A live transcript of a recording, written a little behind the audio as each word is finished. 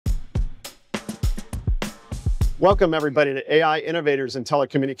Welcome everybody to AI Innovators in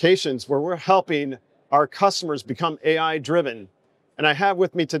Telecommunications, where we're helping our customers become AI driven. And I have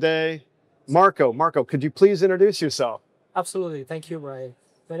with me today, Marco. Marco, could you please introduce yourself? Absolutely. Thank you, Brian.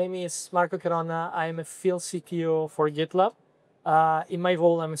 My name is Marco Caronna. I'm a field CTO for GitLab. In my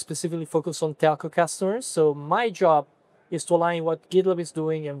role, I'm specifically focused on telco customers. So my job is to align what GitLab is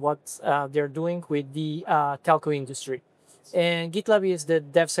doing and what they're doing with the telco industry. And GitLab is the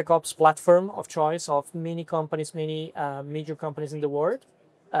DevSecOps platform of choice of many companies, many major companies in the world.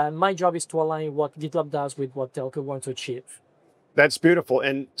 My job is to align what GitLab does with what telco wants to achieve. That's beautiful.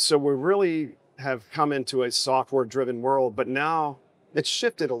 And so we really have come into a software driven world, but now it's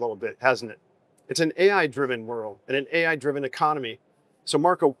shifted a little bit, hasn't it? It's an AI driven world and an AI driven economy. So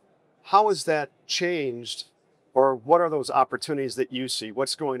Marco, how has that changed, or what are those opportunities that you see?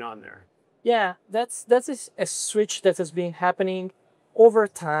 What's going on there? Yeah, that's a switch that has been happening over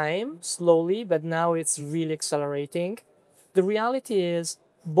time, slowly, but now it's really accelerating. The reality is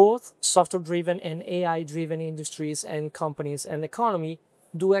both software-driven and AI-driven industries and companies and economy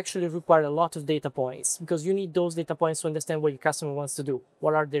do actually require a lot of data points because you need those data points to understand what your customer wants to do,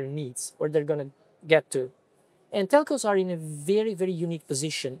 what are their needs, where they're going to get to. And telcos are in a very, very unique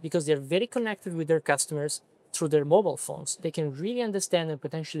position because they're very connected with their customers through their mobile phones. They can really understand and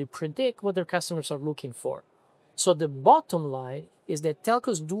potentially predict what their customers are looking for. So the bottom line is that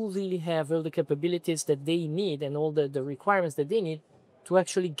telcos do really have all the capabilities that they need and all the requirements that they need to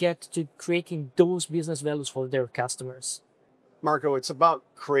actually get to creating those business values for their customers. Marco, it's about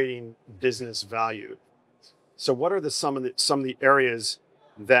creating business value. So what are some of the areas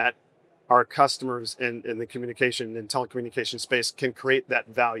that our customers in the communication and telecommunication space can create that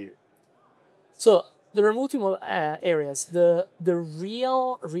value? So there are multiple areas. The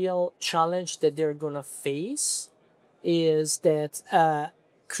real challenge that they're gonna face is that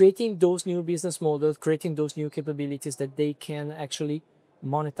creating those new business models, creating those new capabilities that they can actually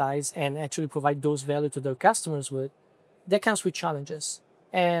monetize and actually provide those value to their customers with, that comes with challenges.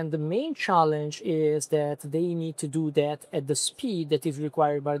 And the main challenge is that they need to do that at the speed that is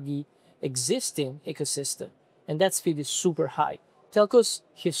required by the existing ecosystem. And that speed is super high. Telcos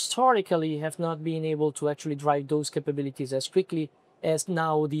historically have not been able to actually drive those capabilities as quickly as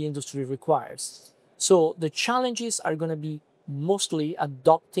now the industry requires. So the challenges are going to be mostly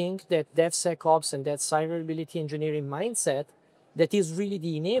adopting that DevSecOps and that site reliability engineering mindset that is really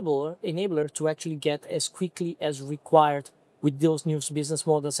the enabler to actually get as quickly as required with those new business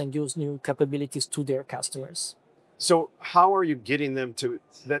models and those new capabilities to their customers. So how are you getting them to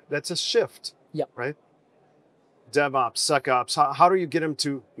that? That's a shift, Yeah. right? DevOps, SecOps, how do you get them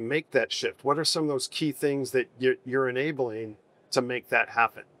to make that shift? What are some of those key things that you're enabling to make that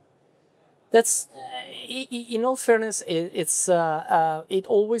happen? That's, in all fairness, it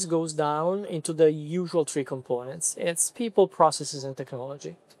always goes down into the usual three components. It's people, processes, and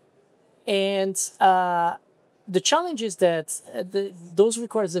technology. And the challenge is that those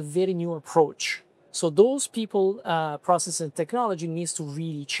requires a very new approach. So those people, process, and technology needs to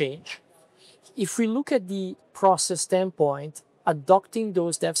really change. If we look at the process standpoint, adopting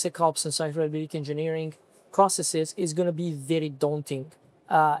those DevSecOps and site reliability engineering processes is going to be very daunting.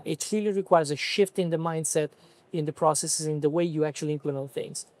 It really requires a shift in the mindset, in the processes, in the way you actually implement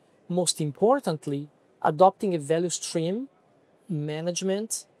things. Most importantly, adopting a value stream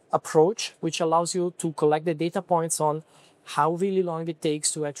management approach, which allows you to collect the data points on how really long it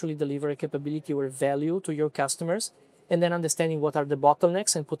takes to actually deliver a capability or value to your customers, and then understanding what are the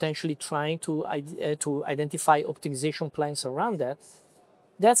bottlenecks and potentially trying to identify optimization plans around that.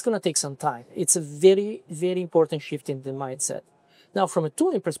 That's going to take some time. It's a very, very important shift in the mindset. Now, from a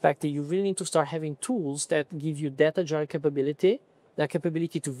tooling perspective, you really need to start having tools that give you that agile capability, that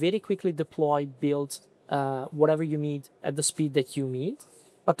capability to very quickly deploy, build whatever you need at the speed that you need,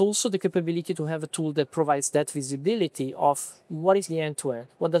 but also the capability to have a tool that provides that visibility of what is the end-to-end,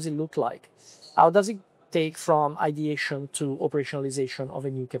 what does it look like, how does it take from ideation to operationalization of a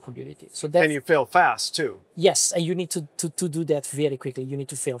new capability. So that, and you fail fast too. yes, and you need to do that very quickly. You need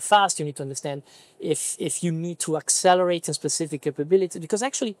to fail fast. You need to understand if you need to accelerate a specific capability, because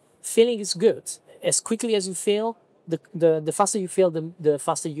actually failing is good. As quickly as you fail, the faster you fail, the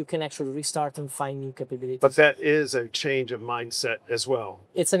faster you can actually restart and find new capabilities. But that is a change of mindset as well.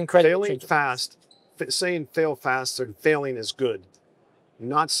 It's an incredible failing change. Fast, saying fail fast and failing is good,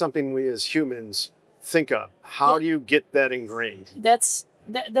 not something we as humans think of. How do you get that ingrained? That's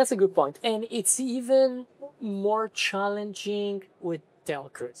a good point. And it's even more challenging with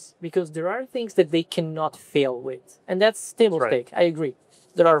telcos because there are things that they cannot fail with. And that's table stake. I agree.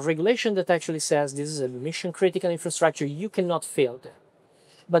 There are regulations that actually says this is a mission critical infrastructure. You cannot fail there.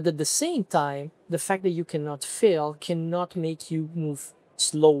 But at the same time, the fact that you cannot fail cannot make you move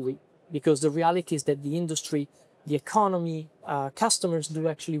slowly, because the reality is that the industry, the economy, customers do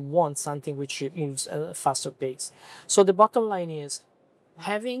actually want something which moves at a faster pace. So the bottom line is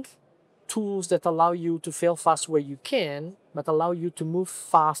having tools that allow you to fail fast where you can, but allow you to move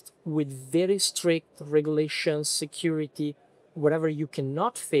fast with very strict regulations, security, wherever you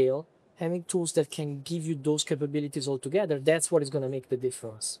cannot fail, having tools that can give you those capabilities altogether, that's what is going to make the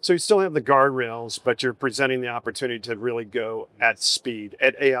difference. So you still have the guardrails, but you're presenting the opportunity to really go at speed,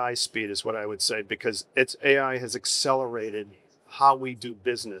 at AI speed is what I would say, because AI has accelerated how we do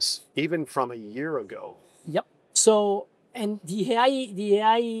business, even from a year ago. Yep. So, and the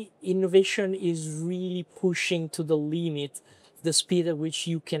AI innovation is really pushing to the limit the speed at which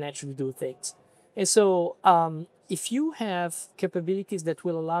you can actually do things. And so, if you have capabilities that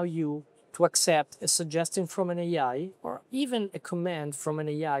will allow you to accept a suggestion from an AI or even a command from an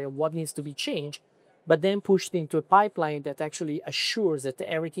AI of what needs to be changed, but then pushed into a pipeline that actually assures that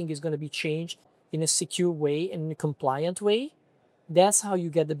everything is going to be changed in a secure way and in a compliant way, that's how you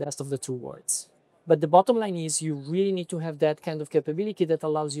get the best of the two worlds. But the bottom line is you really need to have that kind of capability that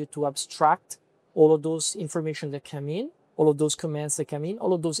allows you to abstract all of those information that come in, all of those commands that come in,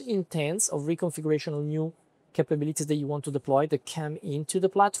 all of those intents of reconfiguration of new capabilities that you want to deploy that come into the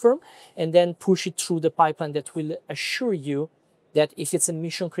platform, and then push it through the pipeline that will assure you that if it's a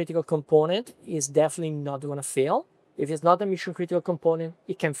mission critical component, it's definitely not going to fail. If it's not a mission critical component,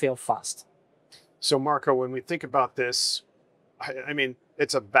 it can fail fast. So Marco, when we think about this, I mean,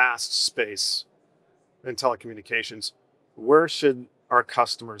 it's a vast space in telecommunications. Where should our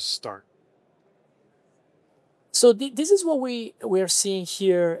customers start? So this is what we are seeing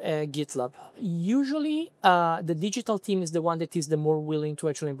here at GitLab. Usually, the digital team is the one that is the more willing to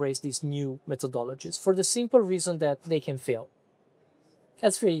actually embrace these new methodologies for the simple reason that they can fail.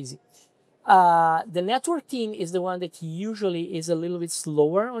 That's very easy. The network team is the one that usually is a little bit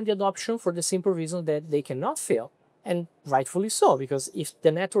slower on the adoption for the simple reason that they cannot fail. And rightfully so, because if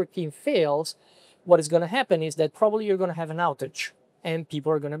the network team fails, what is going to happen is that probably you're going to have an outage and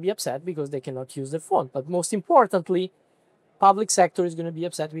people are going to be upset because they cannot use their phone. But most importantly, public sector is going to be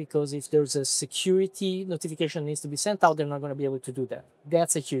upset because if there's a security notification that needs to be sent out, they're not going to be able to do that.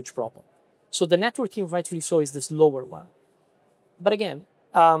 That's a huge problem. So the network team, rightfully so, is the slower one. But again,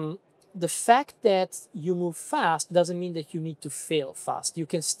 the fact that you move fast doesn't mean that you need to fail fast. You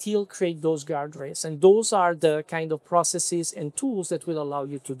can still create those guardrails, and those are the kind of processes and tools that will allow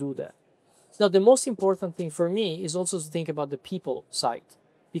you to do that. Now, the most important thing for me is also to think about the people side,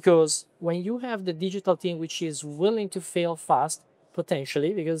 because when you have the digital team which is willing to fail fast,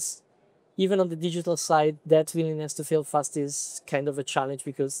 potentially, because even on the digital side, that willingness to fail fast is kind of a challenge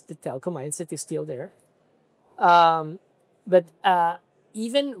because the telco mindset is still there. But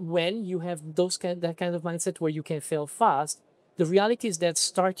even when you have that kind of mindset where you can fail fast, the reality is that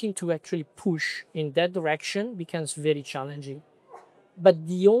starting to actually push in that direction becomes very challenging. But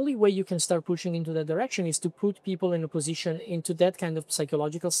the only way you can start pushing into that direction is to put people in a position into that kind of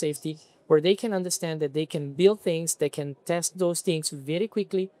psychological safety where they can understand that they can build things, they can test those things very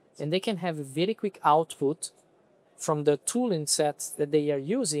quickly, and they can have a very quick output from the tooling sets that they are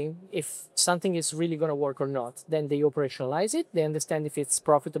using if something is really going to work or not. Then they operationalize it, they understand if it's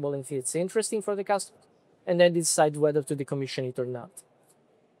profitable and if it's interesting for the customer, and then decide whether to decommission it or not.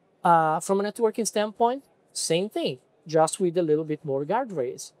 From a networking standpoint, same thing, just with a little bit more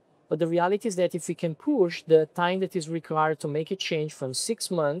guardrails. But the reality is that if we can push the time that is required to make a change from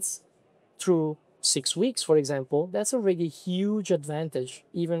 6 months through 6 weeks, for example, that's already a huge advantage,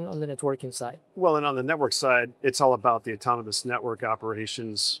 even on the networking side. Well, and on the network side, it's all about the autonomous network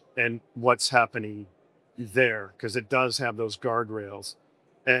operations and what's happening there, because it does have those guardrails.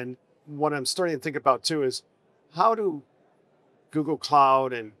 And what I'm starting to think about too is how do Google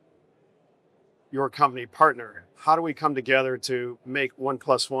Cloud and your company partner? How do we come together to make 1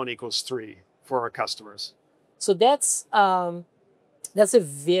 + 1 = 3 for our customers? So that's a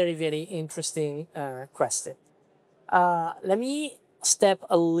very, very interesting question. Let me step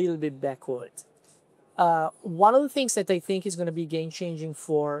a little bit backward. One of the things that I think is going to be game-changing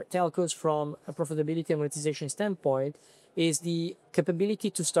for telcos from a profitability and monetization standpoint is the capability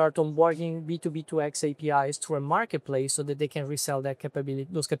to start onboarding B2B2X APIs through a marketplace so that they can resell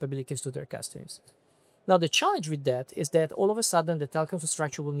those capabilities to their customers. Now, the challenge with that is that all of a sudden the telco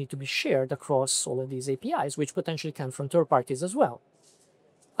infrastructure will need to be shared across all of these APIs, which potentially come from third parties as well.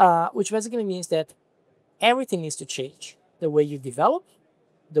 Which basically means that everything needs to change. The way you develop,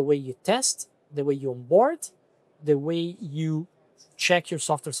 the way you test, the way you onboard, the way you check your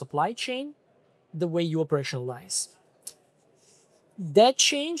software supply chain, the way you operationalize. That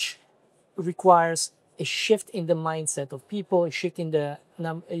change requires a shift in the mindset of people, a shift in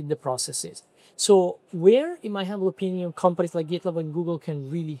the processes. So where, in my humble opinion, companies like GitLab and Google can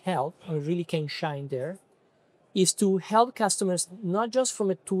really help and really can shine there is to help customers not just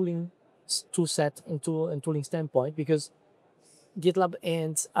from a tool set and tooling standpoint, because GitLab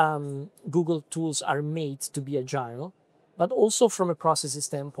and Google tools are made to be agile, but also from a processes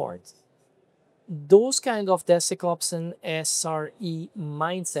standpoint. Those kind of DevSecOps and SRE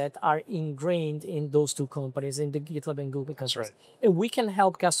mindset are ingrained in those two companies, in the GitLab and Google companies. That's right. And we can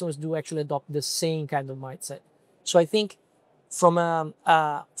help customers do actually adopt the same kind of mindset. So I think from an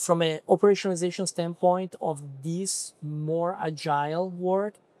operationalization standpoint of this more agile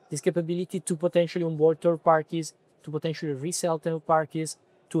work, this capability to potentially onboard third parties, to potentially resell third parties,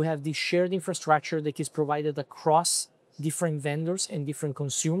 to have this shared infrastructure that is provided across different vendors and different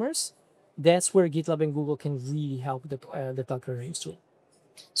consumers, that's where GitLab and Google can really help the telco industry.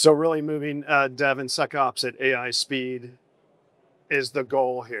 So really moving dev and SecOps at AI speed is the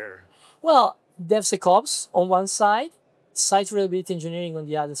goal here. Well, DevSecOps on one side, site reliability engineering on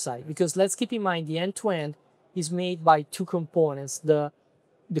the other side. Because let's keep in mind the end-to-end is made by two components. The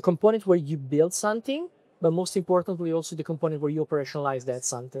component where you build something, but most importantly also the component where you operationalize that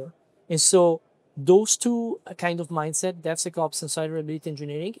something. And so those two kind of mindset, DevSecOps and site reliability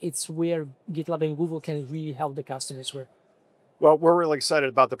engineering, it's where GitLab and Google can really help the customers with. Well, we're really excited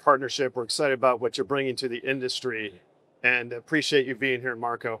about the partnership. We're excited about what you're bringing to the industry and appreciate you being here,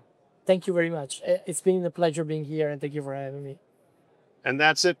 Marco. Thank you very much. It's been a pleasure being here, and thank you for having me. And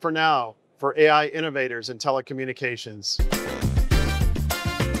that's it for now for AI Innovators in Telecommunications.